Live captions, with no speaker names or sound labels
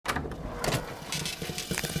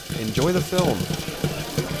enjoy the film.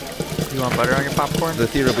 You want butter on your popcorn? The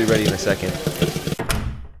theater will be ready in a second.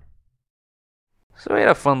 So we had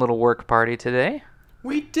a fun little work party today.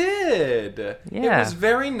 We did. Yeah. It was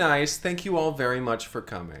very nice. Thank you all very much for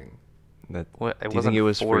coming. That, What, do you think it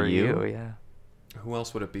was for you? Yeah. Who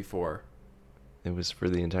else would it be for? It was for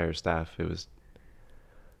the entire staff. It was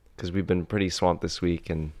because we've been pretty swamped this week,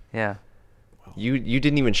 and Yeah. you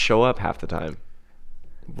didn't even show up half the time.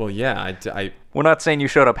 Well, yeah, I We're not saying you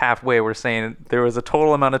showed up halfway. We're saying there was a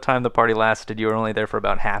total amount of time the party lasted. You were only there for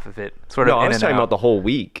about half of it. Sort of No, I in was and talking out. about the whole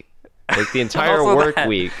week. Like the entire Also work that.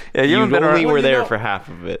 week. Yeah, you you haven't been only around- were Well, you there know- for half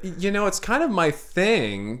of it. it's kind of my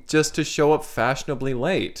thing just to show up fashionably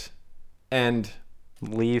late. And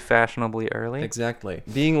Leave fashionably early. exactly.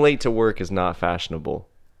 Being late to work is not fashionable.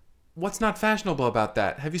 What's not fashionable about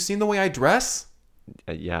that? Have you seen the way I dress?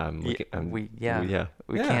 Yeah, I'm looking. We Yeah.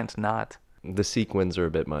 can't not. The sequins are a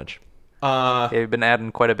bit much. Yeah, you've been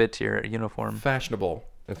adding quite a bit to your uniform. Fashionable.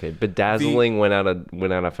 Okay, bedazzling went out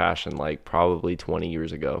of fashion like probably 20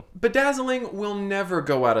 years ago. Bedazzling will never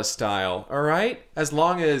go out of style, all right? As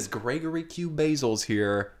long as Gregory Q. Basil's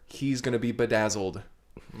here, he's going to be bedazzled.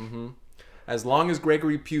 As long as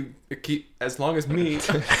me,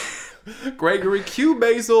 Gregory Q.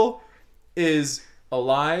 Basil is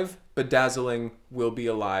alive, bedazzling will be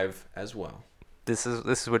alive as well. This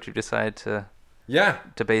is what you decide to Yeah.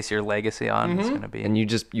 base your legacy on. It's gonna be. And you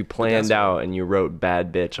planned Bedazzling. out and you wrote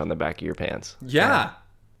 "bad bitch" on the back of your pants. Yeah.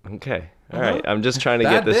 Okay, all right. I'm just trying to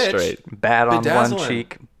get Bad this bitch. straight. Bad on one Bedazzling.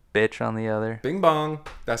 cheek, bitch on the other, Bing bong.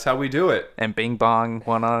 That's how we do it. and bing bong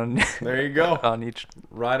one on There you go. on each.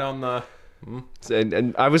 Right on the...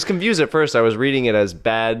 And I was confused at first. I was reading it as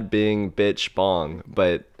 "bad bing bitch bong,"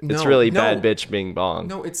 but it's No, really no. "bad bitch bing bong."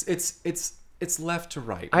 No, it's left to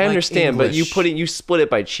right. I like understand, but English. you split it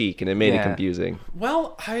by cheek, and it made it Yeah. confusing.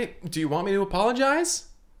 Well, do you want me to apologize?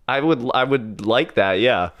 I would like that.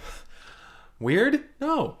 Yeah. Weird?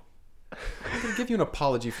 No. I'm gonna give you an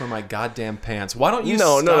apology for my goddamn pants. Why don't you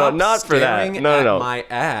No, stop not for that. staring No, at no. my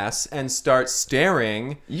ass and start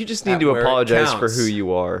staring? You just need at to where it apologize for counts? who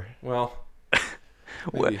you are. Well,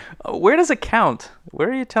 Where, maybe. where does it count? Where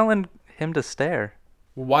are you telling him to stare?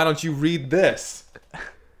 Why don't you read this?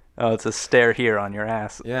 Oh, it's a stare here on your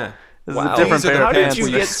ass. Yeah. This Wow. is a different These are pair the of How did pants, you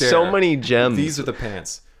when get stare. so many gems? These are the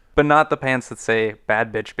pants. but not the pants that say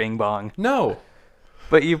 "bad bitch bing bong." No.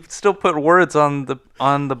 But you still put words on the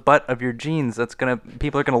butt of your jeans.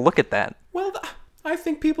 People are gonna look at that. Well, I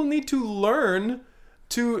think people need to learn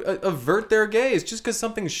to avert their gaze. Just because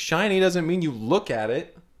something's shiny doesn't mean you look at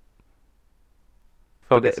it.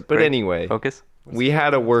 Focus. But Greg. anyway, Focus. we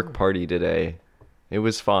had a work party today. It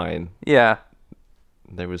was fine. Yeah.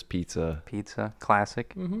 There was pizza. Pizza.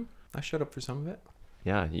 Classic. I showed up for some of it.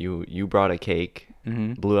 Yeah, you brought a cake,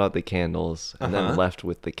 Mm-hmm. blew out the candles, and then left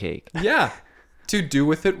with the cake. Yeah. To do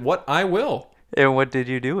with it what I will. And what did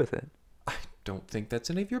you do with it? I don't think that's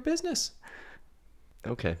any of your business.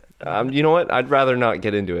 Okay. You know what? I'd rather not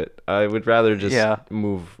get into it. I would rather just Yeah.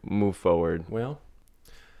 move forward. Well,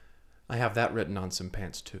 I have that written on some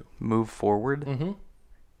pants too. Move forward. Mm-hmm.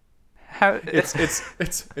 How?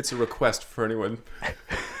 It's a request for anyone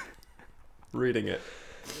reading it.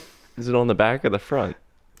 Is it on the back or the front?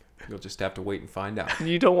 You'll just have to wait and find out.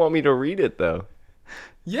 You don't want me to read it though.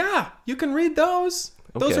 Yeah, you can read those.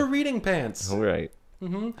 Those Okay. are reading pants. All right.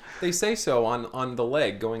 They say so on the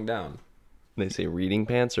leg going down. They say reading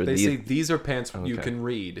pants or They these. say these are pants you Okay. can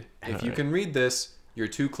read. If you can read this, you're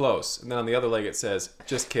too close. And then on the other leg it says,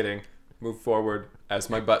 just kidding. Move forward, as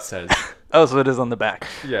my butt says. Oh, so it is on the back.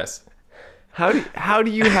 Yes. How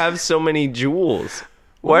do you have so many jewels?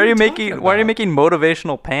 Why are you talking making Why are you about? making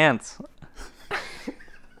motivational pants?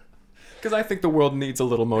 Because I think the world needs a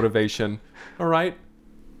little motivation. All right?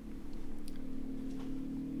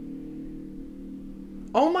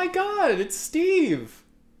 Oh my god, it's Steve.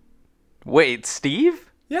 Wait,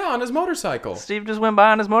 Steve? Yeah, on his motorcycle. Steve just went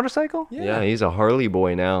by on his motorcycle? Yeah, he's a Harley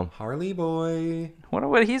boy now. Harley boy. Wonder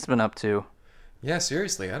what he's been up to. Yeah,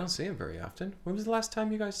 seriously, I don't see him very often. When was the last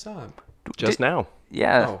time you guys saw him? Just now.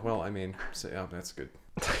 Yeah. Oh, well, I mean, that's good.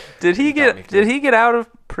 Did he got me, get too. Did he get out of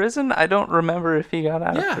prison? I don't remember if he got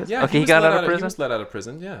out of Yeah, prison. yeah. Okay, he was got let out of He prison. was let out of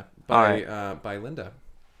prison, yeah. By Linda.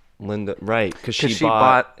 Linda, right? Because Because she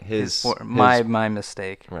bought his my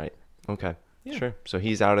mistake. right. Okay, Yeah. sure. So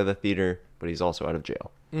he's out of the theater, but he's also out of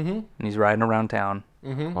jail And he's riding around town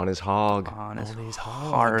on his hog. on his his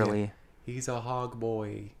hog. Harley. He's a hog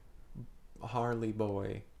boy. Harley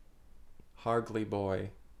boy. Hargley boy.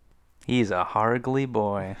 He's a Hargley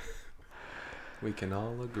boy. We can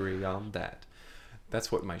all agree on that.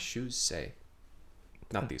 That's what my shoes say.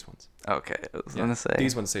 Not these ones. Okay, I was Yeah. gonna say.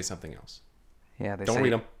 These ones say something else. Yeah, they Don't say,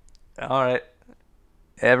 read them. All right.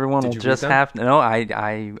 Everyone Did will you read just them? have no.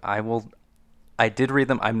 I will. I did read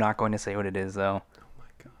them. I'm not going to say what it is though. Oh my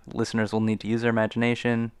god. Listeners will need to use their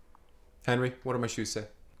imagination. Henry, what do my shoes say?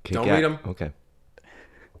 Okay, Don't read them. Okay.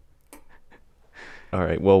 All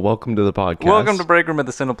right. Well, welcome to the podcast. Welcome to Break Room at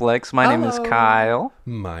the Cineplex. My name is Hello. Kyle,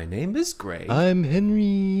 My name is Gray. I'm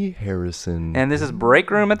Henry Harrison. and this is Break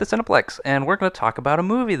Room at the Cineplex, and we're going to talk about a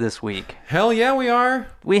movie this week. Hell yeah, we are.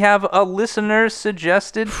 We have a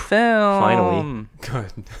listener-suggested film. Finally.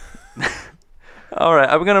 Good. All right,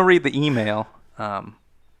 I'm going to read the email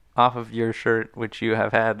off of your shirt, which you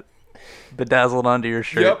have had bedazzled onto your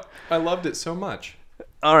shirt. Yep. I loved it so much.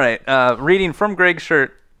 All right, reading from Greg's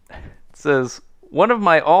shirt, it says, one of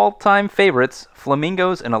my all-time favorites,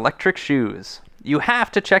 Flamingos and Electric Shoes. You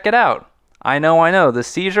have to check it out. I know, the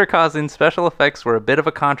seizure-causing special effects were a bit of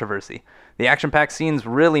a controversy. The action-packed scenes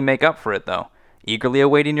really make up for it, though. Eagerly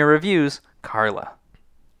awaiting your reviews, Carla.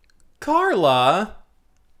 Carla.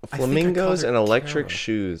 Flamingos and electric Karen.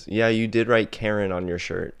 shoes. Yeah, you did write Karen on your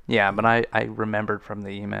shirt. Yeah, but I remembered from the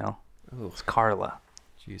email. Oh, It's Carla.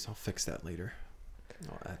 jeez, I'll fix that later.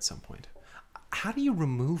 Oh, at some point. How do you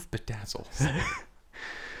remove bedazzles?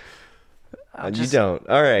 You don't.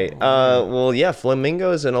 All right. Well, yeah,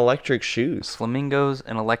 flamingos and electric shoes. Flamingos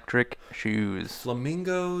and Electric Shoes.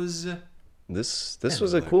 Flamingos. This And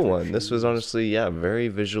was a cool electric one. This was shoes. honestly, yeah, very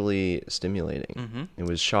visually stimulating. Mm-hmm. It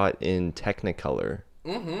was shot in Technicolor.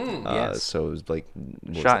 Mm-hmm. Yes. So it was like what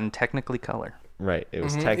was Shot it? in Technically color. Right. It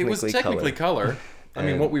was It technically was technically color. I mean,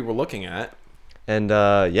 And- what we were looking at. And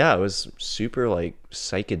yeah, it was super like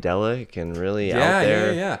psychedelic and really out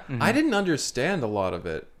there. Yeah. I didn't understand a lot of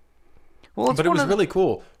it, Well, it's but it one was of- really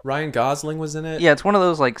cool. Ryan Gosling was in it. Yeah, it's one of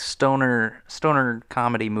those like stoner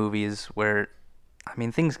comedy movies where, I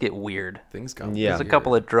mean, things get weird. Things got. Yeah. There's a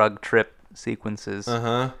couple of drug trip sequences,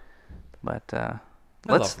 Uh-huh. but I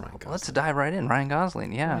let's love Ryan Gosling. let's dive right in. Ryan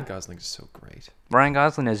Gosling, yeah. Ryan Gosling is so great. Ryan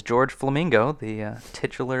Gosling is George Flamingo, the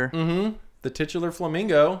titular Mm-hmm. The titular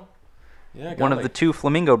flamingo. Yeah. one of the two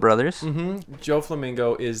Flamingo brothers. Mm-hmm. Joe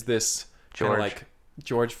Flamingo is this kinda George. like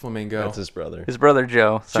George Flamingo. That's his brother. His brother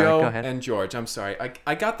Joe. Sorry, Joe go ahead. and George. I'm sorry.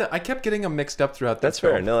 I got that. I kept getting them mixed up throughout. That's this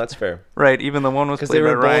film. fair. No, that's fair. Right, even the one was Because played they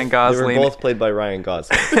by were Ryan both, they Gosling, were both played by Ryan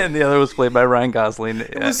Gosling. and the other was played by Ryan Gosling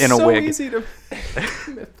It was in a so wig. easy to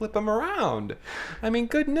flip him around. I mean,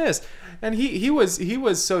 goodness. And he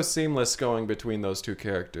was so seamless going between those two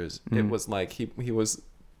characters. It was like he was.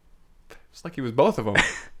 It's like he was both of them.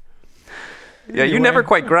 Yeah, you Anyway. never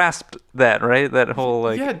quite grasped that, right? That whole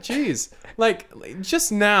like. Yeah, jeez. Like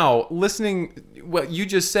just now, listening what you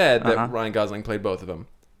just said that Uh-huh. Ryan Gosling played both of them.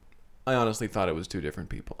 I honestly thought it was two different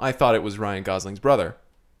people. I thought it was Ryan Gosling's brother,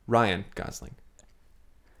 Ryan Gosling,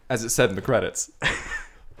 as it said in the credits.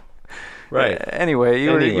 Right. Anyway,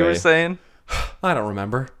 you were Anyway. saying. I don't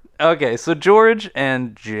remember. Okay, so George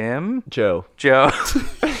and Joe, Joe.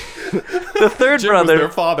 the third Jim brother, was their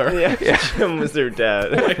father, Yeah. Jim was their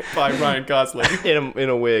dad. played by Ryan Gosling. in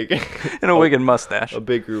a wig. in a wig and mustache. A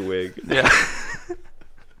bigger wig. Yeah.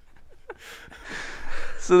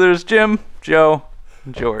 So there's Jim, Joe, and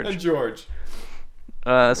And George. George.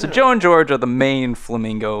 So Joe and George are the main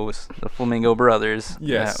flamingos, the Flamingo brothers.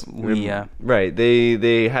 Yes. that we Right.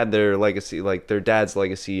 They had their legacy, like their dad's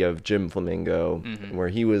legacy of Jim Flamingo, where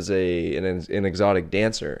he was an exotic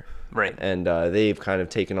dancer. right. And they've kind of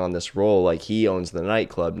taken on this role, like he owns the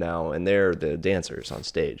nightclub now, and they're the dancers on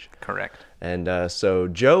stage. Correct. And so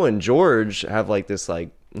Joe and George have like this, like,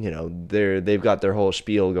 you know, they've got their whole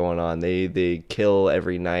spiel going on. They kill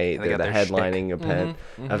every night. They They're got the their headlining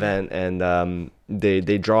event, and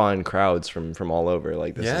they draw in crowds from all over.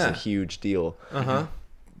 Like this is Yeah. a huge deal. Uh-huh.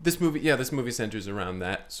 This movie centers around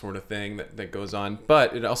that sort of thing that goes on,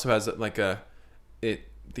 but it also has like the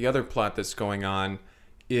other plot that's going on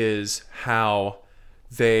is how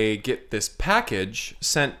they get this package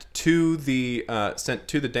sent to the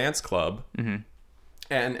dance club, and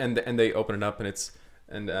they open it up and it's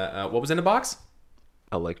what was in the box?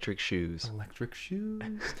 Electric shoes. Electric shoes,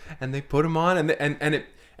 and they put them on,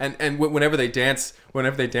 and whenever they dance,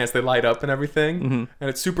 they light up and everything, and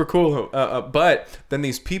it's super cool. But then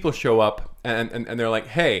these people show up, and they're like,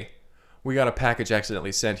 "Hey, we got a package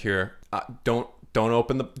accidentally sent here. Don't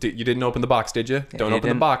open you didn't open the box, did you? Don't You open the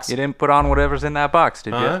didn't- box. You didn't put on whatever's in that box,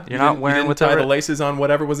 did you? Huh? You're not you wearing didn't whatever. tie the laces on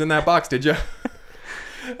whatever was in that box, did you?"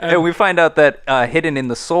 And we find out that hidden in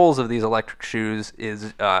the soles of these electric shoes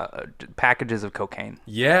is packages of cocaine.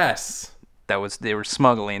 Yes. they were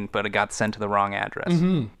smuggling, but it got sent to the wrong address.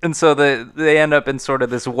 And so they end up in sort of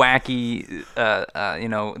this wacky,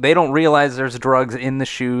 they don't realize there's drugs in the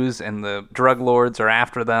shoes, and the drug lords are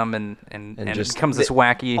after them, and it becomes this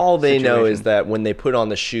wacky. All they know situation. is that when they put on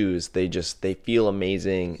the shoes, they feel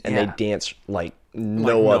amazing, and they dance like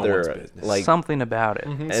no one's other, business. like something about it.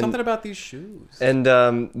 And something about these shoes. And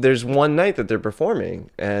there's one night that they're performing,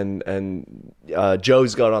 and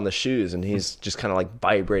Joe's got on the shoes, and he's just kind of like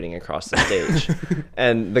vibrating across the stage,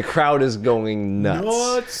 and the crowd is going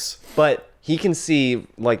nuts. But he can see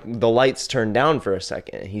like the lights turn down for a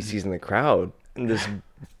second, and he sees in the crowd this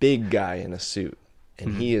big guy in a suit,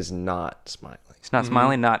 and he is not smiling. He's not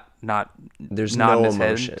smiling, not There's nodding no his head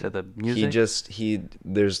emotion to the music.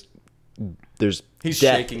 There's He's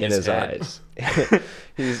death shaking in his his head. eyes.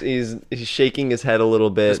 he's shaking his head a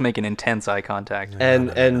little bit. Just making intense eye contact.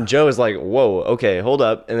 And Joe is like, whoa, okay, hold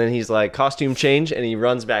up. And then he's like, costume change, and he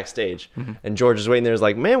runs backstage. And George is waiting there. He's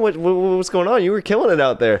like, man, what's going on? You were killing it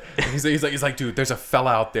out there. He's like, dude, there's a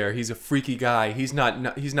fella out there. He's a freaky guy. He's not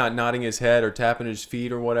nodding his head or tapping his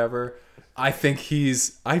feet or whatever. I think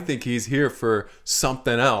he's here for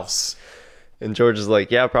something else. And George is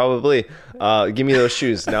like, yeah, probably. Give me those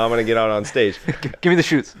shoes. Now I'm going to get out on stage. Give me the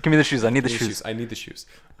shoes. Give me the shoes. I need the shoes. I need the shoes.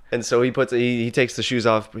 And so he takes the shoes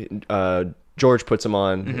off. George puts them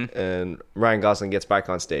on, and Ryan Gosling gets back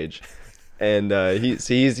on stage. And he's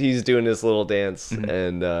doing this little dance,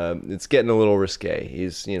 and it's getting a little risque.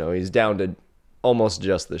 He's down to almost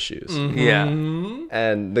just the shoes. Yeah.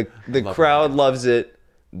 And the crowd loves it.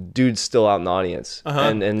 Dude's still out in the audience,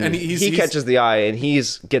 and he catches the eye, and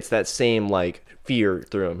gets that same like fear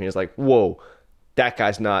through him. He's like, "Whoa, that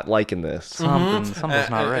guy's not liking this." Something's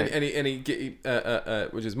not right.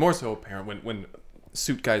 Which is more so apparent when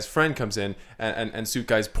Suit Guy's friend comes in, and Suit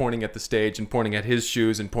Guy's pointing at the stage and pointing at his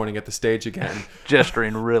shoes and pointing at the stage again,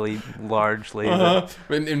 Gesturing really largely. and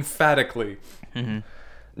emphatically.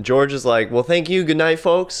 George is like, well, thank you. Good night,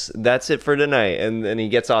 folks. That's it for tonight. And then he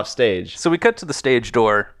gets off stage. So we cut to the stage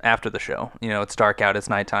door after the show. It's dark out. It's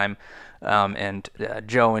nighttime. And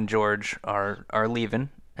Joe and George are leaving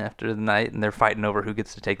after the night, and they're fighting over who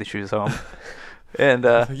gets to take the shoes home. And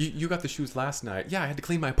you got the shoes last night. Yeah, I had to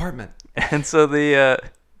clean my apartment. And so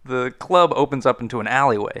the club opens up into an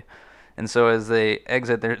alleyway. And so as they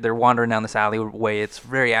exit, they're wandering down this alleyway. It's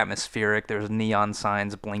very atmospheric. There's neon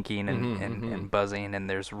signs blinking and buzzing, and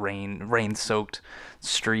there's rain-soaked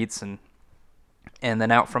streets. And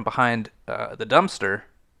then out from behind the dumpster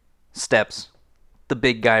steps the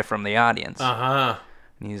big guy from the audience. And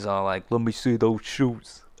he's all like, "Let me see those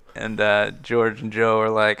shoes." And George and Joe are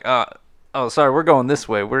like, "Oh, sorry, we're going this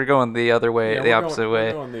way. We're going the other way, the opposite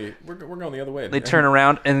way." We're going the other way. They turn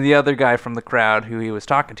around, and the other guy from the crowd who he was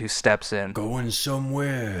talking to steps in. Going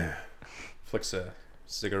somewhere. Flicks a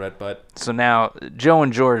cigarette butt. So now Joe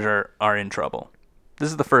and George are in trouble. This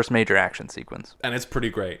is the first major action sequence. And it's pretty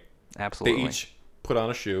great. Absolutely. They each put on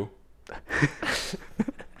a shoe.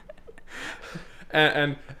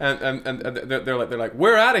 And they're like,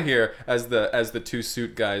 we're out of here. As the two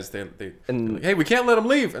suit guys, they're like, hey, we can't let them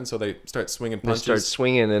leave. And so they start swinging punches. They start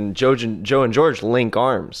swinging, and Joe and George link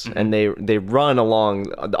arms, and they run along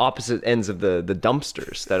the opposite ends of the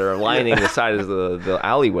dumpsters that are lining the side of the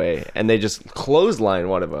alleyway, and they just clothesline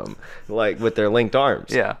one of them, like with their linked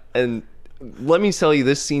arms. Yeah. And let me tell you,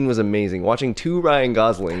 this scene was amazing. Watching two Ryan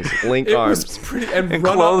Goslings link arms. Was pretty, and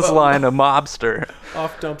clothesline a mobster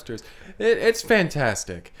off dumpsters. It's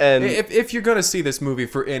fantastic. And if you're going to see this movie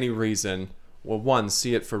for any reason, well, one,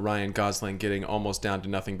 see it for Ryan Gosling getting almost down to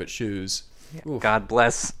nothing but shoes. Oof. God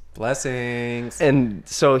bless. Blessings. And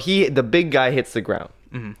so the big guy hits the ground,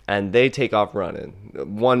 and they take off running,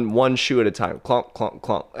 one shoe at a time, clomp, clomp,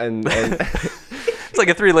 clomp, and It's like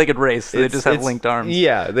a three-legged race. They just have linked arms.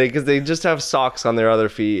 Yeah, because they just have socks on their other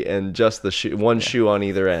feet and just the one shoe on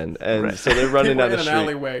either end, and so they're running down the street. In an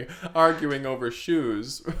alleyway arguing over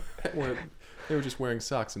shoes. They were just wearing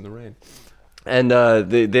socks in the rain. And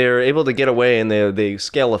they're able to get away, and they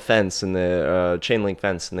scale a fence, and the chain link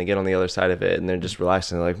fence, and they get on the other side of it, and they're just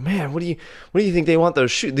relaxing. They're like, man, what do you think they want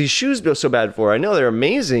these shoes so bad for? I know they're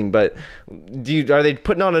amazing, but are they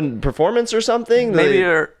putting on a performance or something? Maybe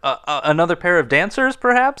another pair of dancers,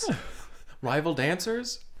 perhaps. Rival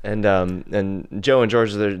dancers. And Joe and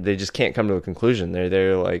George, they just can't come to a conclusion.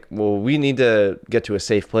 They're like, well, we need to get to a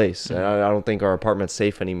safe place. I don't think our apartment's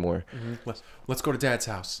safe anymore. Let's go to Dad's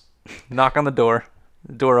house. Knock on the door.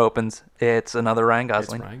 The door opens. It's another Ryan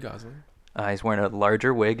Gosling. It's Ryan Gosling. He's wearing a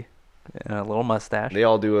larger wig and a little mustache. They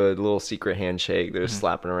all do a little secret handshake. They're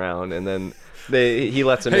slapping around, and then he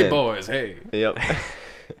lets them in. Hey boys, hey. Yep.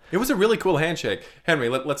 It was a really cool handshake. Henry,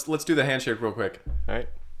 let's do the handshake real quick. All right.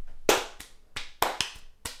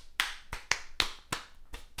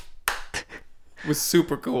 was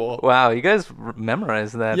super cool. Wow, you guys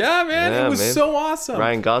memorized that. Yeah, man, Yeah, it was man. so awesome.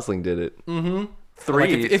 Ryan Gosling did it.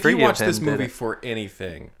 Three. If three you of watch them this did movie it. for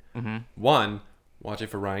anything, one, watch it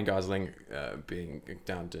for Ryan Gosling being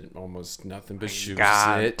down to almost nothing but shoes.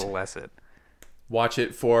 God bless it. Watch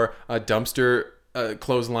it for a dumpster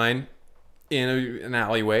clothesline in an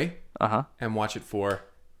alleyway, and watch it for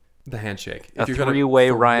the handshake. A If you're gonna- three-way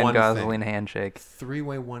for Ryan one Gosling thing. handshake.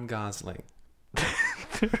 Three-way one Gosling.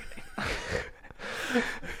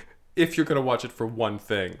 If you're gonna watch it for one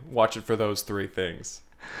thing, watch it for those three things.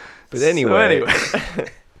 But anyway, anyway.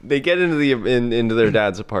 they get into into their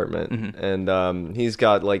dad's apartment, and he's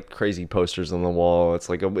got like crazy posters on the wall. It's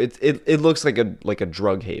like it looks like a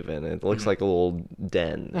drug haven. It looks like a little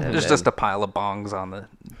den. And, There's just a pile of bongs on the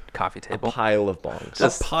coffee table. pile of bongs.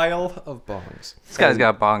 A pile of bongs. This guy's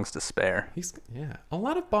got bongs to spare. He's a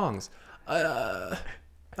lot of bongs.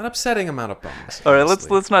 An upsetting amount of bongs. All right, honestly.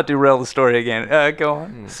 let's not derail the story again. Go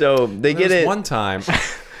on, So they get There's it. one time.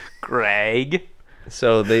 Greg.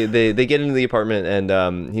 So they get into the apartment,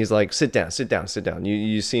 and he's like, sit down.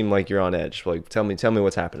 You seem like you're on edge. Like, tell me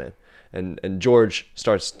what's happening. And George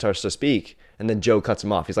starts to speak, and then Joe cuts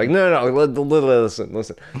him off. He's like, no,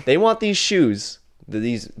 listen. They want these shoes,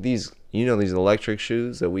 these these electric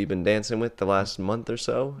shoes that we've been dancing with the last month or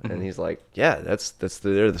so. And he's like, yeah,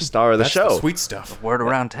 they're the star of the That's show. the sweet stuff. Word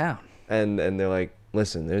around town. And they're like,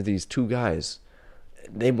 listen, there's these two guys.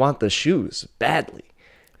 They want the shoes badly.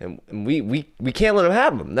 And we can't let them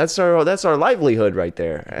have them. That's our livelihood right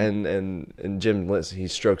there. And Jim, listen, he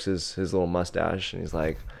strokes his little mustache, and he's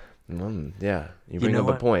like, yeah, you bring up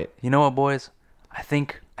a point. You know what, boys? I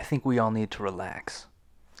think we all need to relax.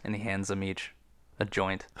 And he hands them each a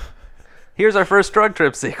joint. Here's our first drug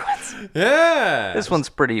trip sequence. Yeah. This one's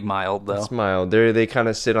pretty mild, though. Smile. They kind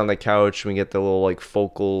of sit on the couch. We get the little like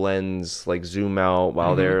focal lens like zoom out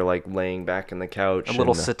while they're like laying back in the couch. A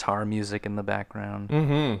little and, sitar music in the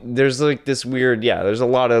background. there's like this weird, there's a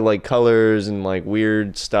lot of like colors and like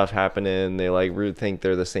weird stuff happening. They like think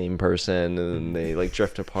they're the same person, and they like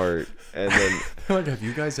drift apart. And then Like, have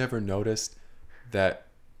you guys ever noticed that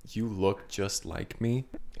you look just like me?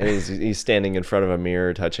 and he's standing in front of a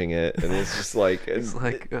mirror touching it, and it's just like It's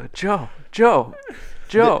like, Joe.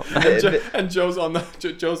 And Joe's on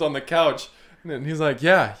the couch, and he's like,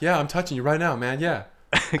 yeah, I'm touching you right now, man. Yeah,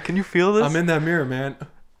 Can you feel this? I'm in that mirror, man.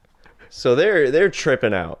 so they're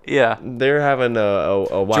tripping out. Yeah. They're having a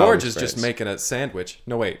wild George is experience. just making a sandwich.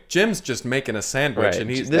 No, wait, Jim's just making a sandwich, Right. and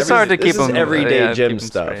he's This It's hard to this keep is him everyday yeah, Jim keep him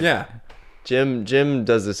stuff. straight. yeah, Jim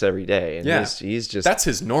does this every day, and Yeah. he's just that's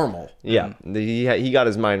his normal. yeah. He got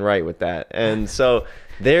his mind right with that, and so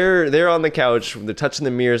they're on the couch, they're touching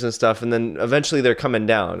the mirrors and stuff, and then eventually they're coming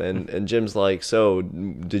down, and Jim's like, so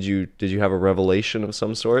did you have a revelation of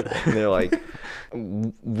some sort? And they're like,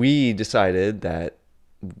 we decided that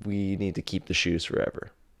we need to keep the shoes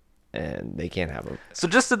forever, and they can't have them. So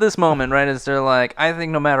just at this moment, right, as they're like, I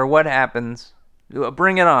think no matter what happens,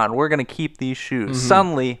 bring it on. We're going to keep these shoes.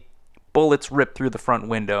 Suddenly, bullets rip through the front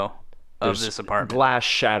window of this apartment. Glass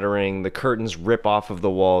shattering, the curtains rip off of the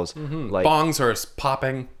walls, like Bongs are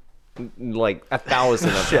popping. like 1,000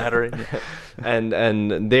 of them. Shattering.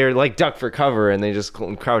 and they're like duck for cover, and they just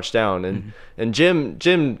crouch down, and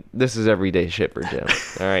Jim, this is everyday shit for Jim.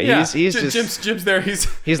 All right, Yeah, he's just Jim's there.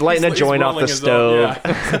 He's lighting a joint off rolling the his own- stove.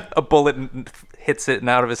 yeah. A bullet hits it and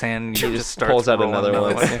out of his hand, and he just starts pulls out rolling another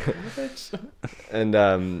one.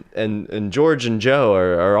 and George and Joe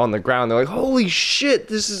are on the ground. They're like, holy shit,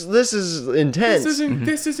 this is intense.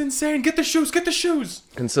 This is insane. Get the shoes.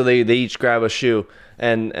 And so they each grab a shoe,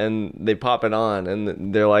 and they pop it on,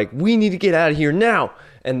 and they're like, we need to get out of here now.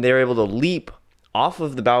 And they're able to leap off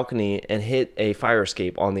of the balcony and hit a fire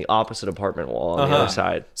escape on the opposite apartment wall on the other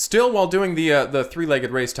side. Still while doing the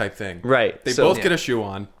three-legged race type thing. Right. They So- both get a shoe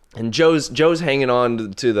on. And Joe's hanging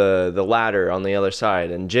on to the ladder on the other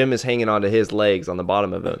side, and Jim is hanging onto his legs on the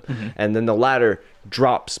bottom of him. And then the ladder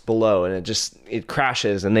drops below, and it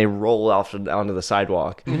crashes, and they roll off onto the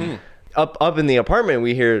sidewalk. Up in the apartment,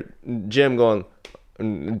 we hear Jim going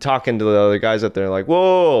and talking to the other guys up there, like,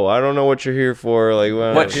 "Whoa, I don't know what you're here for. Like,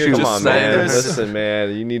 What here, you come just on, saying man. this. Listen,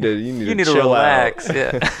 man, you need to to chill relax. out."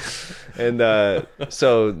 Yeah. And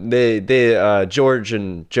so they George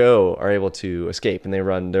and Joe are able to escape, and they're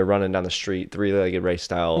running down the street, three-legged race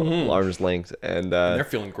style, arms length, and They're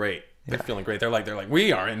feeling great. They're feeling great. They're like,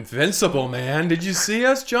 we are invincible, man. Did you see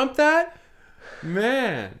us jump that?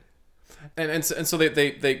 Man. And so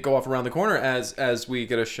they go off around the corner as we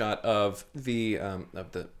get a shot of the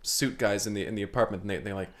suit guys in the apartment, and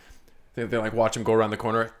they like watch him go around the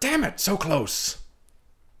corner. Damn it, so close.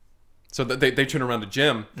 So they turn around to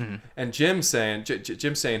Jim, and Jim's saying,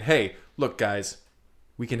 hey, look, guys,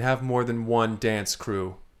 we can have more than one dance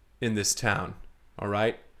crew in this town, all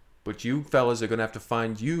right? But you fellas are going to have to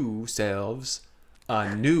find yourselves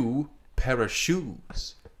a new pair of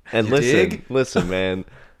shoes. And You dig? listen, man.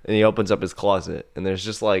 And he opens up his closet, and there's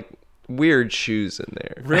just like weird shoes in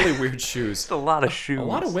there. Really weird shoes. Just a lot of shoes. A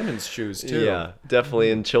lot of women's shoes, too. Yeah,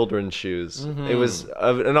 definitely in children's shoes. Mm-hmm. It was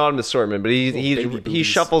an odd assortment, but baby he booties.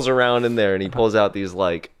 shuffles around in there and he pulls out these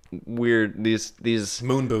like weird these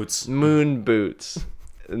Moon boots. moon boots,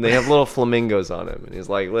 and they have little flamingos on them. And he's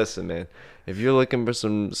like, "Listen, man, if you're looking for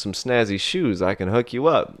some snazzy shoes, I can hook you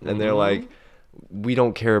up." And they're like, "We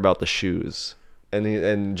don't care about the shoes."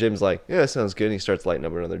 And Jim's like, "Yeah, that sounds good." And he starts lighting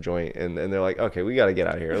up another joint, and they're like, "Okay, we got to get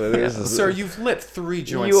out of here." This is- Sir, you've lit 3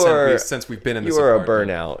 joints You are- since we've been in this you are a apartment.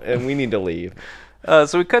 burnout, and we need to leave.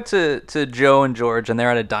 So we cut to Joe and George, and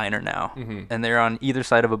they're at a diner now, and they're on either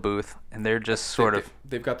side of a booth, and they're just sort of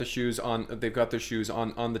They've got the shoes on. They've got their shoes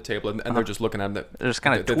on the table, and they're just looking at them. They're just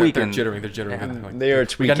kinda They're tweaking. jittering. They're jittering. They're like, They are we got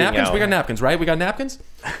tweaking napkins. out. We got napkins, right? We got napkins.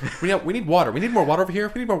 We need water. We need more water over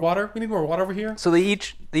here. We need more water. We need more water over here. So they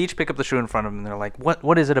each pick up the shoe in front of them, and they're like,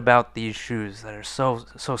 "What is it about these shoes that are so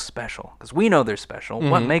special? Because we know they're special.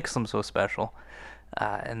 What makes them so special?"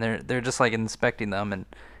 And they're just like inspecting them, and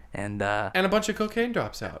And a bunch of cocaine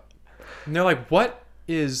drops out. And they're like, "What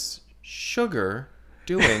is sugar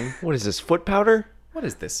doing? What is this, foot powder? What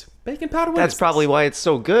is this? Baking powder? What That's is probably this?" why it's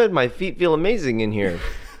so good. My feet feel amazing in here.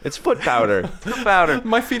 It's foot powder. powder.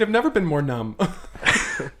 My feet have never been more numb.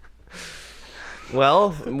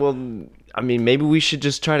 well, I mean, maybe we should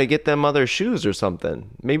just try to get them other shoes or something.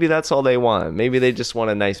 Maybe that's all they want. Maybe they just want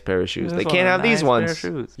a nice pair of shoes. They can't have these ones.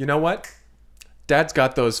 You know what? Dad's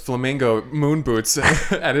got those flamingo moon boots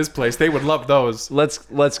at his place. They would love those.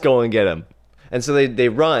 Let's go and get them. And so they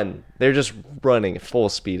run. They're just running at full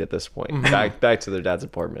speed at this point, Mm-hmm. back to their dad's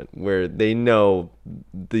apartment where they know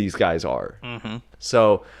these guys are.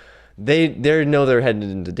 So they know they're headed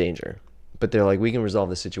into danger, but they're like, we can resolve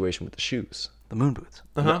the situation with the shoes, The moon boots.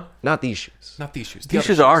 Uh-huh. not these shoes. Not these shoes. The These other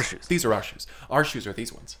shoes are our shoes. These are our shoes. Our shoes are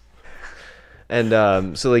these ones.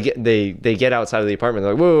 And so they get outside of the apartment.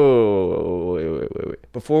 They're like, whoa,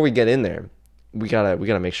 wait. Before we get in there, we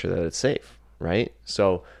gotta make sure that it's safe, right?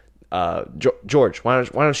 So, George, why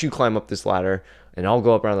don't you climb up this ladder, and I'll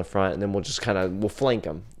go up around the front, and then we'll flank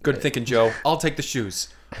them. Good thinking, Joe. I'll take the shoes.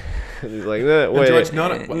 And he's like, wait, George, no.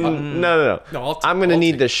 no. No, I'm gonna I'll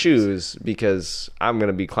need take the shoes because I'm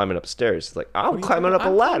gonna be climbing upstairs. He's like, I'm climbing up a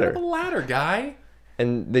ladder. I'm climbing up a ladder, guy.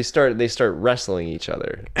 And they start wrestling each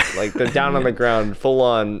other, like they're down on the ground, full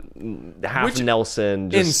on half Nelson,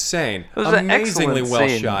 just Insane. was an Amazingly excellent well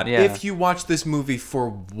scene, shot. yeah. If you watch this movie for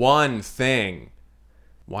one thing,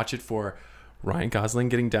 watch it for Ryan Gosling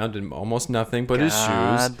getting down to almost nothing but his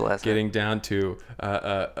God shoes. bless him. Getting down to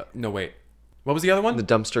no wait. What was the other one? the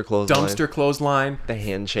dumpster clothesline, Dumpster clothesline. the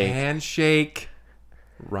handshake. Handshake.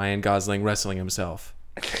 Ryan Gosling wrestling himself.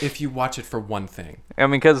 If you watch it for one thing. I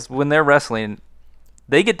mean, because when they're wrestling,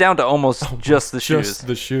 they get down to almost just the shoes. Just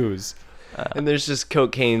the shoes. And there's just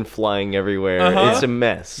cocaine flying everywhere. Uh-huh. It's a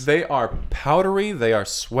mess. They are powdery. They are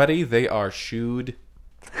sweaty. They are shoed.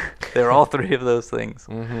 They're all three of those things.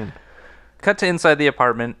 Cut to inside the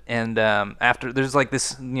apartment, and after there's like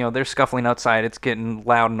this, they're scuffling outside. It's getting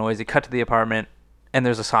loud and noisy. Cut to the apartment, and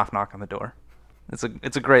there's a soft knock on the door. It's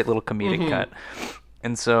a great little comedic cut.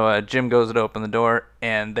 And so Jim goes to open the door,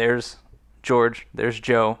 and there's George, there's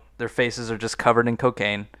Joe. Their faces are just covered in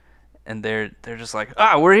cocaine, and they're just like,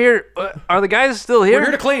 we're here. Are the guys still here? We're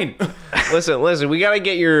here to clean. Listen, we gotta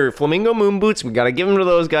get your flamingo moon boots. We gotta give them to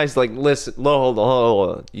those guys. Like, listen, hold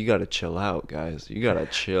on. You gotta chill out, guys. You gotta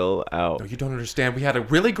chill out. No, you don't understand. We had a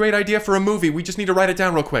really great idea for a movie. We just need to write it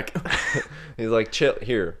down real quick. He's like, chill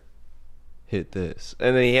here. Hit this,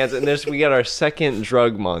 and then he hands it. And we got our second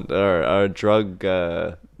drug our drug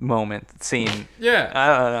moment scene. Yeah. I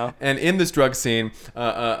don't know. And in this drug scene,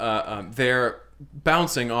 they're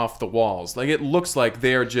bouncing off the walls. Like, it looks like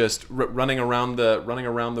they're just running around the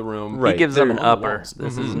room. Right. He gives them an They're on the upper. walls.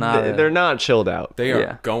 This is not. They're not chilled out. They are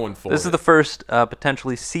Yeah. going for This it. is the first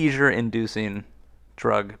potentially seizure-inducing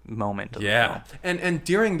drug moment. Of the Yeah. film. And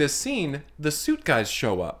during this scene, the suit guys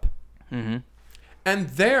show up. Mm-hmm. And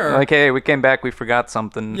they're Like, hey, we came back. We forgot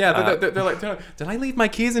something. yeah, they're like, did I leave my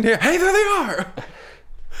keys in here? Hey, there they are.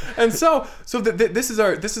 And so this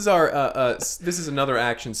is another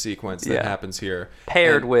action sequence that Yeah. happens here,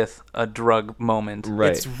 paired And with a drug moment.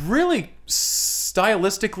 Right. It's really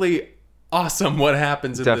stylistically awesome what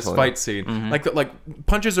happens in Definitely. this fight scene. Like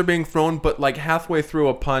punches are being thrown, but like halfway through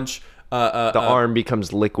a punch, The arm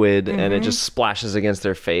becomes liquid and it just splashes against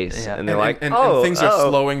their face, Yeah. and they're like, and "Oh, things are oh."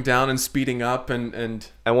 slowing down and speeding up, and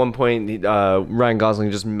At one point, Ryan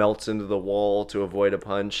Gosling just melts into the wall to avoid a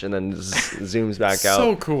punch, and then zooms back out.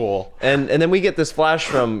 So cool. And then we get this flash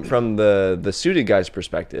from the suited guy's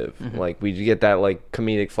perspective. Like we get that like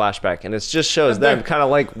comedic flashback, and it just shows them kind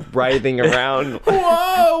of like writhing around.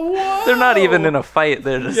 Whoa! They're not even in a fight.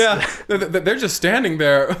 They're just They're just standing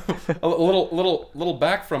there, a little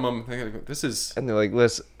back from them. This is. And they're like,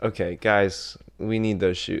 "Listen, okay, guys, we need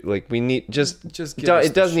those shoes. Like, we need just give us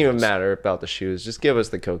it doesn't the even shoes." matter about the shoes. Just give us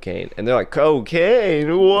the cocaine." And they're like,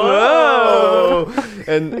 "Cocaine? Whoa!"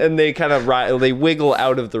 and they kind of they wiggle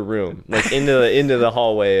out of the room, like into the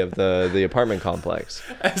hallway of the apartment complex.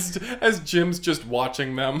 As Jim's just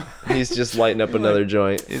watching them. He's just lighting up another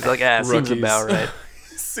joint. He's like, seems Rookies. about right.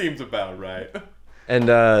 Seems about right. And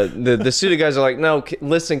the suited guys are like, "No,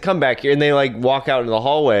 listen, come back here." And they like walk out into the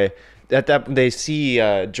hallway. At that, they see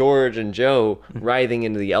George and Joe writhing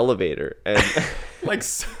into the elevator, and like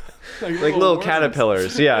little worms.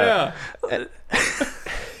 caterpillars. Yeah.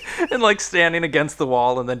 And like standing against the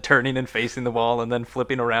wall and then turning and facing the wall and then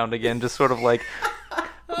flipping around again, just sort of like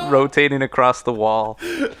rotating across the wall.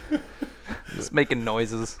 Just making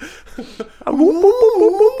noises. And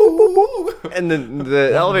then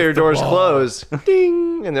the elevator doors close.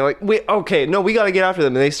 Ding! And they're like, "Wait, okay, no, we got to get after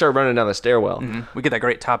them." And they start running down the stairwell. We get that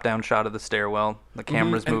great top-down shot of the stairwell. The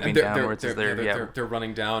camera's moving downwards as they're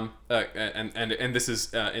running down, and this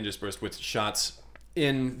is interspersed with shots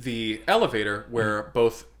in the elevator where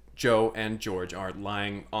both Joe and George are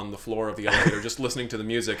lying on the floor of the elevator, just listening to the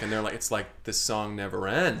music, and they're like, "It's like this song never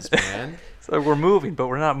ends, man." So we're moving, but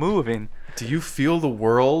we're not moving. Do you feel the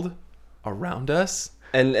world around us?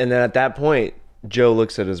 And then at that point, Joe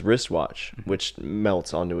looks at his wristwatch, which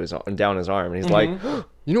melts onto down his arm, and he's like,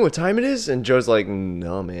 "You know what time it is?" And Joe's like,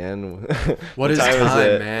 "No, man. What is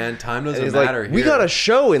time, man? Time doesn't He's matter like, here. "We got a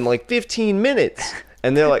show in like 15 minutes."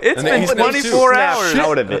 And they're like, It's been he's 24 snap hours.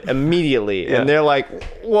 out of it immediately. And they're like,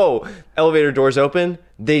 "Whoa!" Elevator doors open.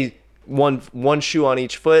 They one shoe on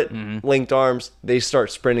each foot, linked arms. They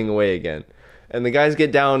start sprinting away again. And the guys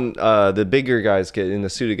get down. The bigger guys the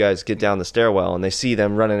suited guys get down the stairwell, and they see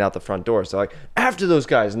them running out the front door. So they're like, "After those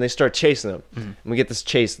guys!" And they start chasing them. And we get the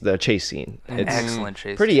chase scene. It's Excellent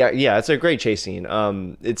chase. pretty. Yeah, it's a great chase scene.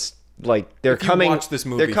 It's like they're If you coming. watch this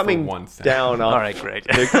movie they're coming for one thing. down. Off, All right, great.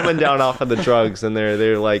 They're coming down off of the drugs, and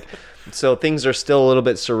they're like, so things are still a little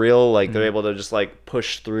bit surreal. Like they're able to just like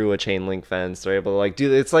push through a chain link fence. They're able to like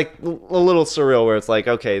do. It's like a little surreal where it's like,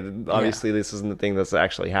 okay, obviously this isn't the thing that's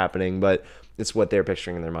actually happening, but it's what they're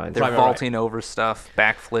picturing in their minds. They're vaulting over stuff,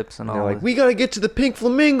 backflips and all. They're like, this. "We gotta get to the pink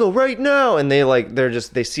flamingo right now!" And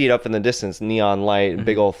they see it up in the distance, neon light,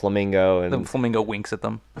 big old flamingo, and The flamingo winks at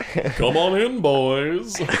them. Come on in,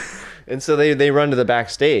 boys. And so they run to the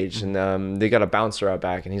backstage, and they got a bouncer out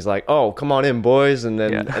back, and he's like, "Oh, come on in, boys!" And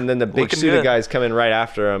then the big Looking suited good. guys come in right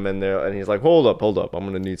after him, and he's like, "Hold up, I'm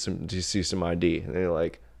gonna need to see some ID." And they're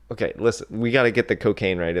like, "Okay, listen, we got to get the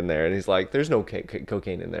cocaine right in there." And he's like, "There's no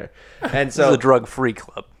cocaine in there." And This so is a drug-free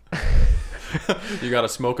club. You gotta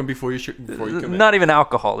smoke them before you come in. Not even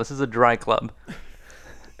alcohol. This is a dry club.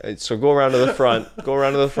 So go around to the front.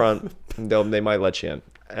 They might let you in.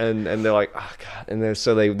 And they're like, "Oh God!" And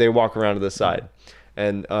they walk around to the side.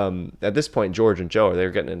 And at this point, George and Joe they're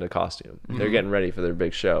getting into costume. They're getting ready for their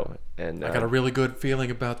big show. And I got a really good feeling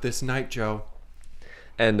about this night, Joe.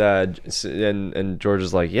 and George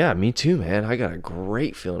is like, "Yeah, me too, man. I got a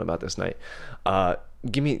great feeling about this night.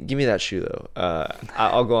 Give me that shoe though.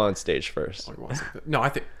 I'll go on stage first." No, I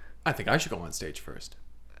think I should go on stage first.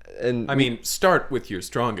 And I mean, start with your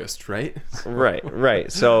strongest, right?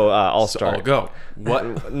 right. So I'll start. I'll go.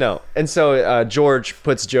 What? No. And so George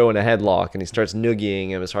puts Joe in a headlock, and he starts noogieing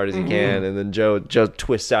him as hard as he can, and then Joe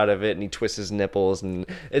twists out of it, and he twists his nipples, and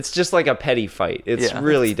it's just like a petty fight. It's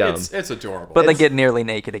really dumb. It's adorable. But they get nearly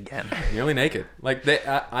naked again. Nearly naked. Like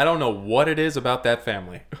I don't know what it is about that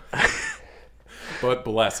family. But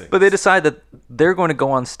blessings. But they decide that they're going to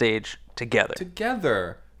go on stage together.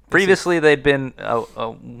 Together. Previously, they'd been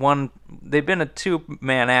they'd been a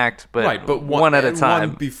two-man act, but, one at a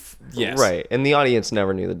time. Yes. Right. And the audience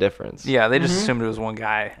never knew the difference. Yeah, they just assumed it was one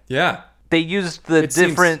guy. Yeah. They used the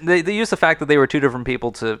they used the fact that they were two different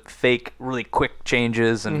people to fake really quick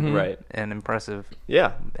changes and Right. and impressive.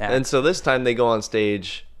 Yeah. act. And so this time they go on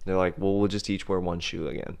stage. They're like, "Well, we'll just each wear one shoe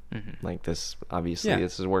again." Like this, obviously,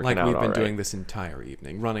 this is working out like we've been all right. doing this entire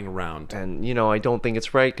evening, running around. And I don't think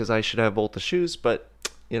it's right because I should have both the shoes, but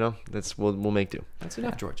we'll make do. That's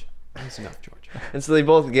enough, George. That's enough, George. And so they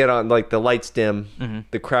both get on, like, the lights dim,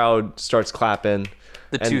 the crowd starts clapping.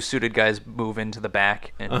 The and two suited guys move into the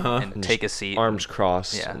back and take a seat. Arms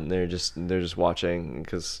crossed, Yeah. and they're just watching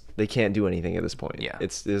because they can't do anything at this point. Yeah.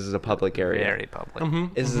 This is a public area. Very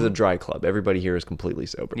public. This is a dry club. Everybody here is completely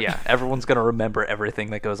sober. Yeah, everyone's going to remember everything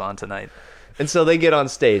that goes on tonight. And so they get on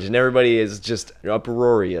stage, and everybody is just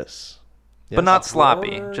uproarious. But not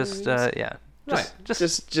sloppy. Just, yeah. Right.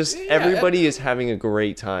 Just everybody is having a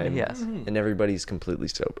great time. Yes. And everybody's completely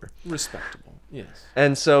sober. Respectable. Yes.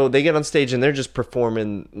 And so they get on stage and they're just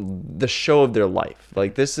performing the show of their life.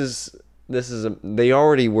 Like they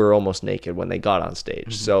already were almost naked when they got on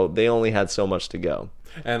stage. So they only had so much to go.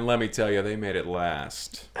 And let me tell you, they made it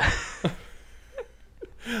last.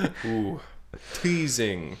 Ooh.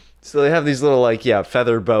 Teasing. So they have these little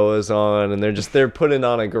feather boas on, and they're putting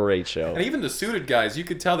on a great show. And even the suited guys, you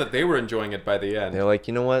could tell that they were enjoying it by the end. They're like,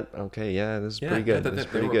 you know what? Okay, yeah, this is pretty good. This is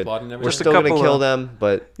pretty good. We're Just a still gonna couple kill of- them,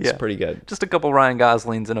 but Yeah. it's pretty good. Just a couple Ryan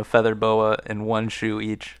Goslings in a feather boa and one shoe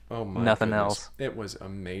each. Oh my Nothing goodness. else. It was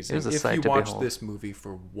amazing. It was a if sight you to watch behold. this movie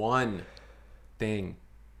for one thing,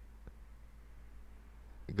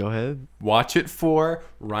 Go ahead. watch it for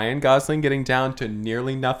Ryan Gosling getting down to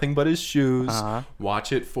nearly nothing but his shoes.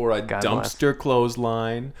 Watch it for a God dumpster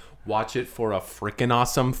clothesline. Watch it for a freaking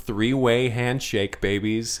awesome 3-way handshake,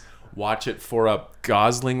 babies. Watch it for a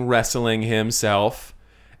Gosling wrestling himself.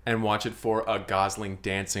 And watch it for a Gosling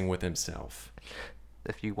dancing with himself.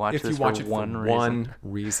 If you watch If this you watch for it one for reason. one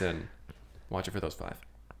reason, watch it for those 5.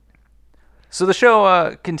 So the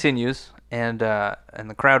show continues, and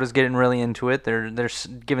the crowd is getting really into it. They're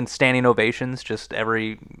giving standing ovations just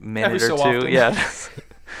every minute Every or so two. often. Yeah,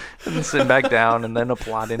 and sitting back down and then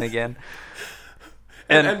applauding again.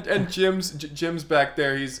 And Jim's back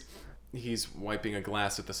there. He's wiping a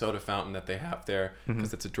glass at the soda fountain that they have there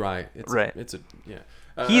because it's a dry. It's Right. It's a yeah.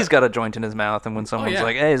 He's got a joint in his mouth, and when someone's yeah.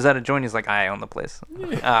 like, "Hey, is that a joint?" He's like, "I own the place."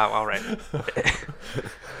 Oh, all right.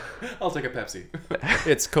 I'll take a Pepsi.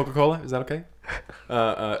 It's Coca-Cola. Is that okay?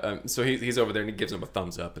 So he's over there and he gives him a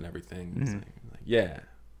thumbs up and everything. He's like, yeah.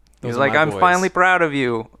 He's Those are like, my "I'm boys. finally proud of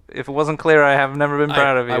you. If it wasn't clear, I have never been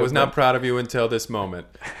proud of you." I was not but proud of you until this moment,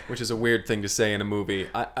 which is a weird thing to say in a movie.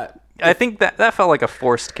 I think that felt like a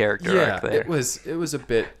forced character Yeah, arc there. it was a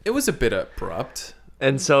bit abrupt.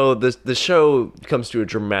 And so the show comes to a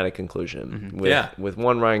dramatic conclusion with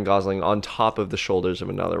one Ryan Gosling on top of the shoulders of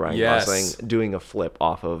another Ryan Yes. Gosling doing a flip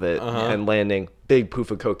off of it and landing. Big poof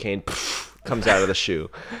of cocaine comes out of the shoe,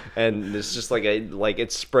 and it's just like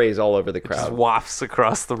it sprays all over the Just crowd, wafts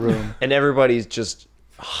across the room. and everybody's just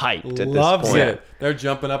hyped at Loves this point. it. They're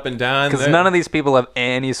jumping up and down. Because none of these people have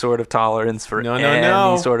any sort of tolerance for No.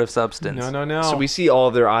 any sort of substance. No. So we see all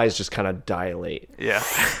of their eyes just kind of dilate, Yeah.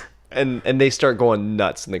 and they start going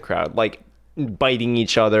nuts in the crowd, like biting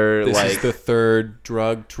each other, This like is the third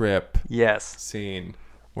drug trip Yes. scene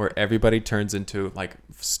where everybody turns into like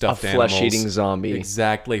stuffed A animals. flesh-eating zombie.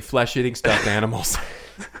 Exactly, flesh-eating stuffed animals.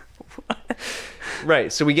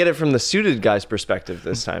 Right, so we get it from the suited guy's perspective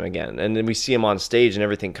this time again, and then we see him on stage, and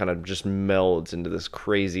everything kind of just melds into this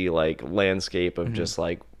crazy like landscape of just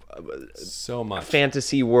like So much.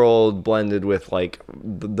 fantasy world blended with like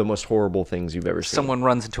the most horrible things you've ever seen. Someone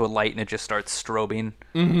runs into a light and it just starts strobing.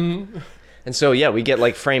 And so yeah, we get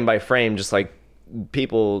like frame by frame, just like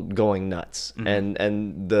people going nuts,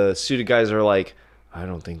 and the suited guys are like, I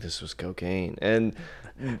don't think this was cocaine, and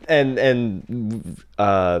Jim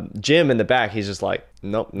in the back, he's just like,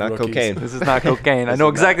 nope, not Rookies. cocaine. This is not cocaine. I know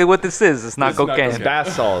exactly what this is. It's not This is not cocaine. It's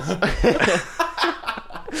bath salts.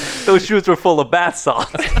 Those shoes were full of bath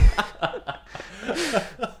salts.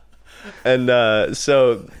 And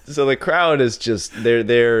so the crowd is just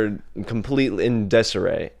they're completely in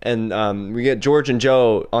disarray, and we get George and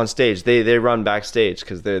Joe on stage. They run backstage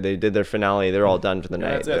because they did their finale. They're all done for the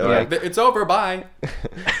night. That's it. They're like, It's over. Bye.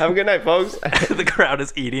 have a good night, folks. The crowd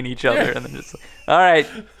is eating each other, and then just like, all right,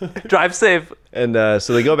 drive safe. And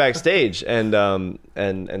so they go backstage, and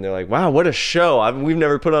they're like, wow, what a show! We've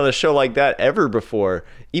never put on a show like that ever before,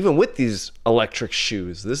 even with these electric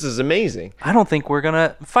shoes. This is amazing. I don't think we're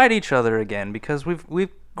gonna fight each other again because we've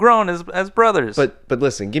grown as brothers. But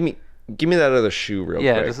listen, give me that other shoe real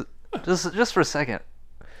yeah, quick. just for a second.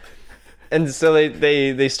 And so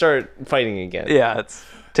they start fighting again. Yeah, it's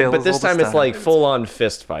Taylor's But this oldest time it's son. like full on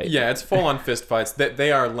fist fight. Yeah, it's full on fist fights.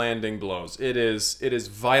 They are landing blows. It is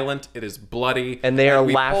violent. It is bloody. And they are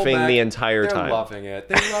we pull laughing back. the entire They're time. loving it.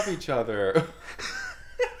 They love each other.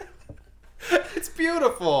 It's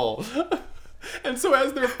beautiful. And so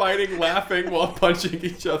as they're fighting, laughing while punching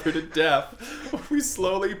each other to death, we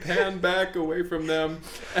slowly pan back away from them,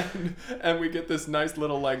 and we get this nice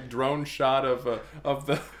little like drone shot of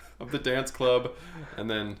of the dance club, and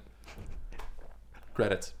then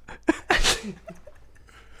credits.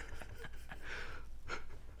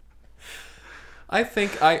 I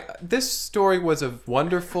think this story was a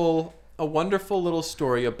wonderful little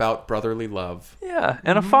story about brotherly love. Yeah,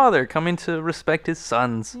 and a father coming to respect his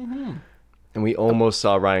sons. And we almost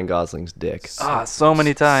saw Ryan Gosling's dick. So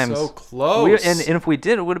many times. So close. And if we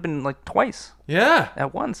did, it would have been like twice Yeah.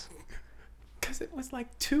 at once. Because it was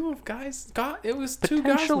like two guys. It was two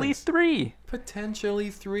Potentially Goslings. three. Potentially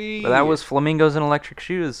three. But that was Flamingos and Electric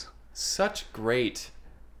Shoes. such great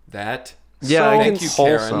that. Yeah, So I can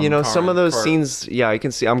wholesome. you know, some of those Car- scenes. Yeah, I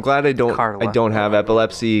can see. I'm glad I don't Carla. have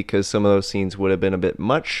epilepsy because some of those scenes would have been a bit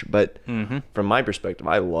much. But Mm-hmm. from my perspective,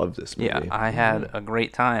 I love this movie. Yeah, I had a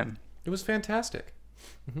great time. It was fantastic.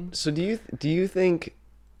 So do you think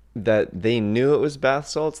that they knew it was bath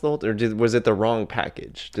salts the whole time, or was it the wrong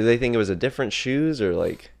package? Did they think it was a different shoes or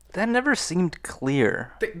like? That never seemed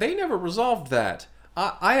clear. They never resolved that.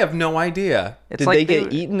 I have no idea. It's Did like they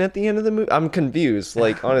get eaten at the end of the movie? I'm confused.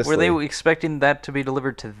 Like honestly, Were they expecting that to be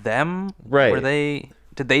delivered to them? Right.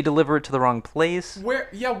 Did they deliver it to the wrong place? Where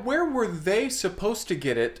were they supposed to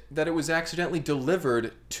get it that it was accidentally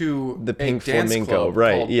delivered to The Pink a dance Flamingo, club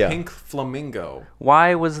right, called yeah. Pink Flamingo.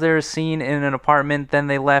 Why was there a scene in an apartment, then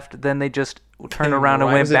they left, then they just turned around and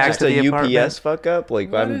why went was it back just to the a apartment? UPS fuck up?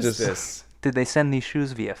 Like What I'm is just. this? Did they send these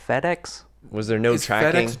shoes via FedEx? Was there no Is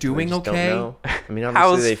tracking? FedEx doing I just don't okay? know. I mean, How's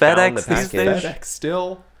obviously they found the FedEx these package. days? FedEx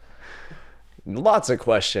still. Lots of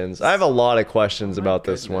questions. I have a lot of questions My about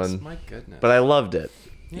this goodness, one, My goodness. but I loved it.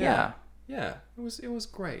 Yeah. Yeah. It was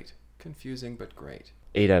great. Confusing but great.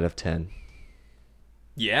 8 out of 10.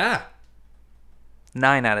 Yeah.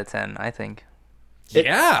 9 out of 10, I think.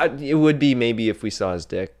 Yeah. It would be maybe if we saw his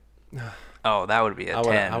dick. Oh, that would be a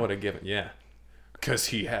 10. I would have given because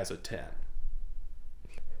he has a 10.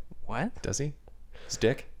 What? Does he? His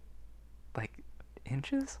dick? Like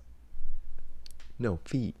inches? No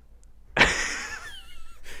feet.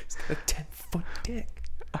 He's got a 10-foot dick.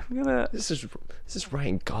 I'm gonna. This is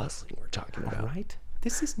Ryan Gosling we're talking about. Right?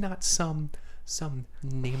 This is not some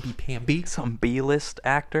namby-pamby. Some B-list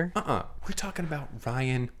actor. We're talking about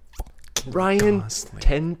Ryan Ryan, Gosling.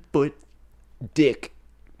 10-foot dick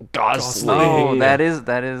Gosling. Oh, that is.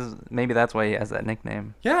 Maybe that's why he has that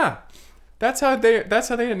nickname. Yeah. That's how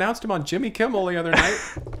they announced him on Jimmy Kimmel the other night.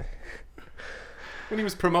 When he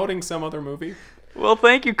was promoting some other movie. Well,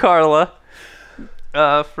 thank you, Carla,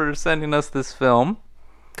 for sending us this film.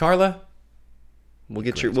 Carla? We'll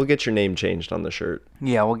get your name changed on the shirt.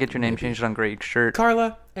 Yeah, we'll get your name changed on Greg's shirt.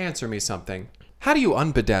 Carla, answer me something. How do you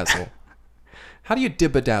unbedazzle? How do you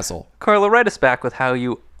dibedazzle? Carla, write us back with how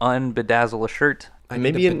you unbedazzle a shirt. I need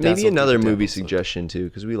Maybe a bedazzled another bedazzled movie look. suggestion too,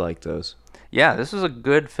 because we like those. Yeah, this is a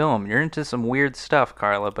good film. You're into some weird stuff,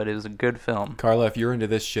 Carla, but it was a good film. Carla, if you're into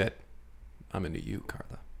this shit, I'm into you,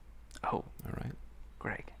 Carla. Oh, All right.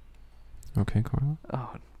 Greg. Okay, Carla.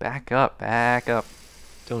 Oh, back up, back up.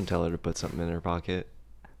 Don't tell her to put something in her pocket.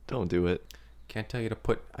 Don't do it. I can't tell you to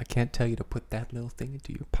put that little thing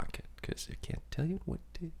into your pocket because I can't tell you what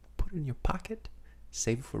to put in your pocket.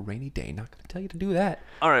 Save it for a rainy day. Not going to tell you to do that.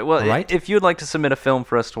 All right, well, Right. if you'd like to submit a film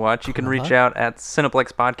for us to watch, you can reach out at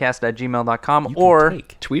cineplexpodcast@gmail.com You can or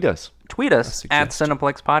take Tweet us. tweet us a at suggestion.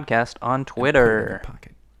 cineplexpodcast on and put it in your Twitter.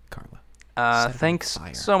 pocket, Carla. Set it on Thanks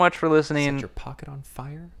fire. so much for Set listening. your pocket on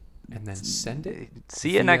fire and then send it.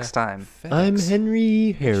 See you next time. FedEx. I'm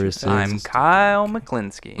Henry Harrison. I'm Kyle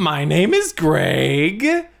McClinsky. My name is Greg.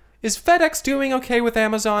 Is FedEx doing okay with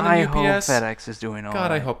Amazon I and hope UPS? FedEx is doing all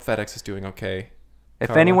God, I right. hope FedEx is doing okay. If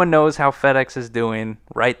Carla. anyone knows how FedEx is doing,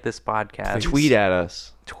 write this podcast. Tweet at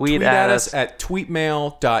us. Tweet at us. at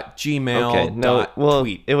tweetmail.gmail. Okay. No. Well,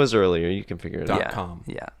 tweet. it was earlier. You can figure it out. Yeah, .com.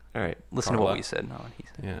 yeah. All right. Listen to what Carla. we said, not what he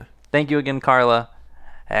said. Yeah. Thank you again, Carla.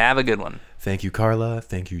 Have a good one. Thank you, Carla.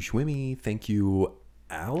 Thank you, Schwimmy. Thank you,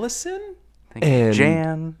 Allison. Thank you, And-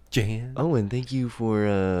 Jan. Jan. Oh, and thank you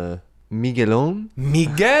for Miguelon.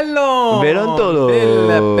 Miguelo. Verán todo.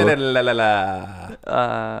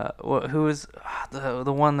 Who's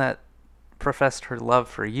the one that professed her love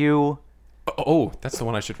for you? Oh, that's the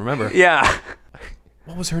one I should remember. Yeah.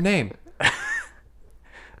 What was her name?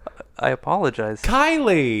 I apologize.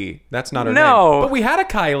 Kylie. That's not her No. name. But we had a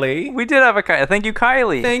Kylie. We did have a Kylie. Thank you,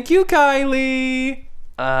 Kylie. Thank you, Kylie.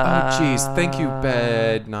 Oh, jeez. Thank you, Uh,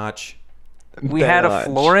 Bed Notch. We had a Badge.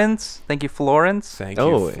 Florence. Thank you, Florence. Thank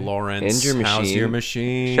Oh, you, Florence. and your How's machine. your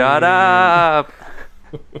machine? Shut up.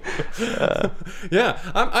 Yeah,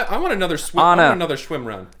 I want another swim. Anna. I want another swim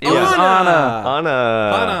round. It was Anna. Anna.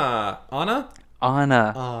 Anna. Anna.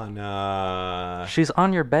 Anna. Anna. She's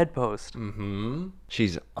on your bedpost.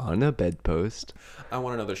 She's on a bedpost. I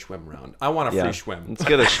want another schwim round. I want a free schwim. Let's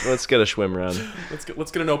get a schwim round.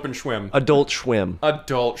 Let's get an open schwim. Adult schwim.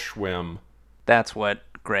 Adult schwim. That's what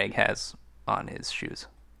Greg has on his shoes.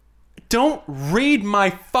 Don't read my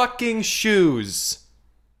fucking shoes.